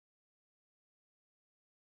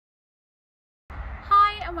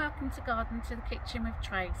and welcome to Garden to the Kitchen with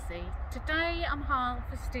Tracy. Today I'm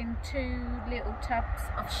harvesting 2 little tubs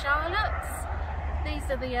of shallots. These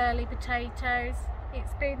are the early potatoes.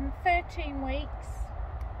 It's been 13 weeks.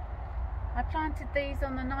 I planted these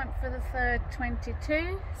on the 9th of the 3rd,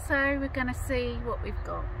 22, so we're going to see what we've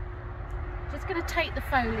got. Just going to take the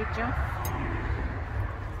foliage off.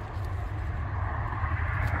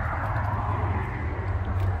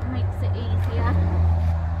 Makes it easier.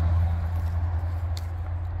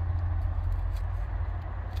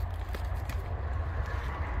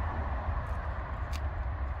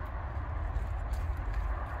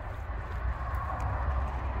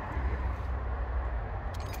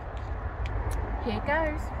 Here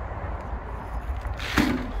goes.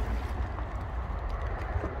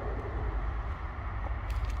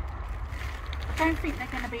 I don't think they're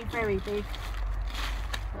going to be very big,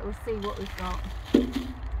 but we'll see what we've got.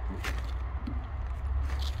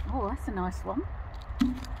 Oh, that's a nice one.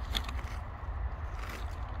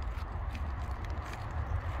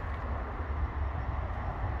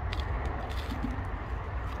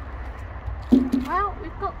 Well,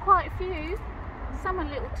 we've got quite a few. Some are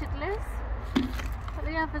little tiddlers, but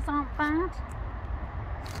the others aren't bad.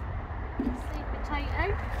 Sweet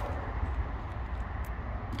potato.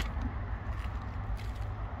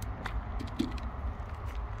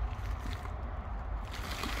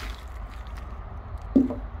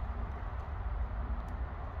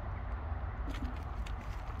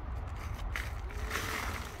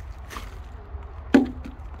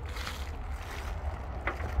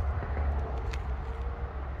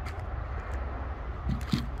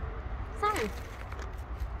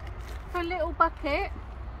 For a little bucket,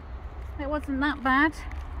 it wasn't that bad.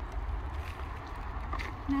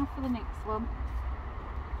 Now for the next one.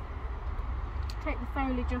 Take the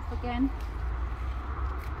foliage off again.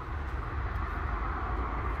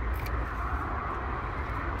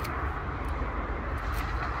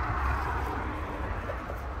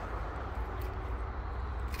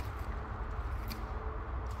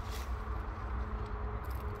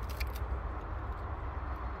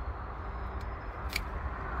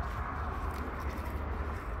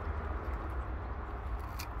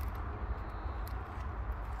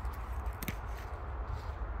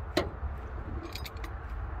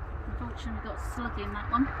 Unfortunately, got a slug in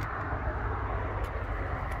that one.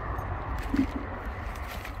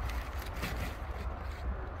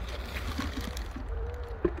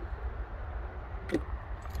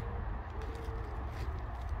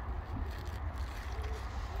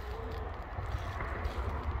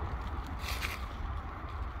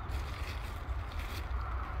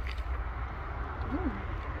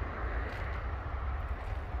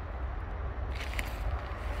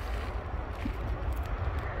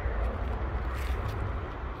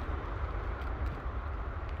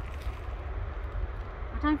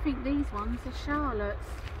 I don't think these ones are shallots.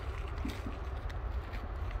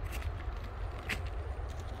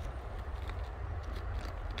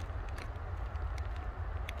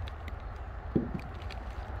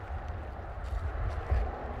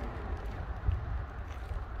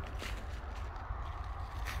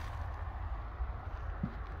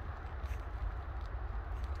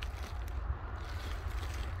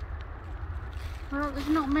 Well, there's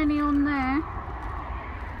not many on there.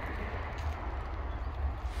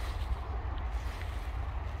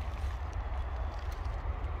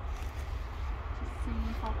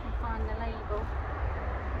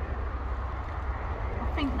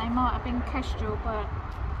 I think they might have been kestrel, but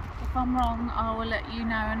if I'm wrong, I will let you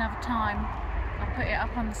know another time. I'll put it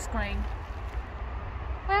up on the screen.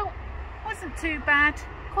 Well, wasn't too bad.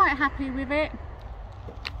 Quite happy with it.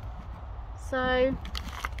 So,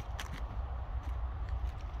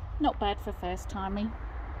 not bad for first timing.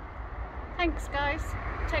 Thanks guys.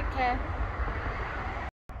 Take care.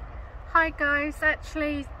 Hi guys.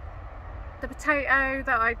 Actually, the potato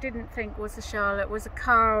that I didn't think was a charlotte was a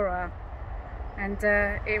Cara, and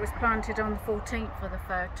it was planted on the 14th of the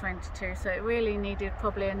 3rd, 22, so it really needed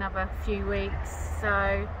probably another few weeks.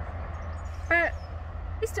 So, but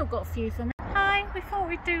we still got a few for me. Hi, we thought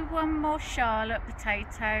we'd do one more charlotte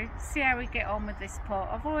potato, see how we get on with this pot.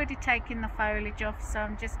 I've already taken the foliage off, so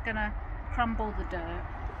I'm just gonna crumble the dirt.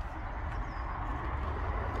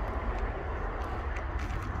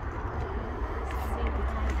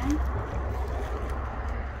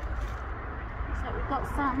 We've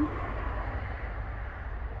got some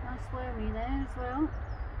nice wormy there as well.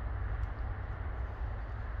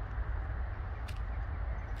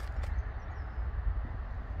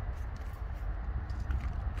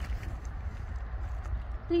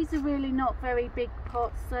 These are really not very big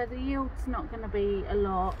pots, so the yield's not going to be a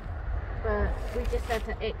lot. but we just had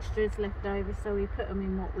extras left over, so we put them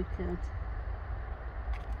in what we could.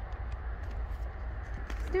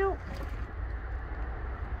 Still,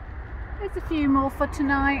 there's a few more for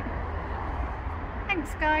tonight.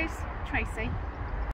 Thanks guys. Tracy.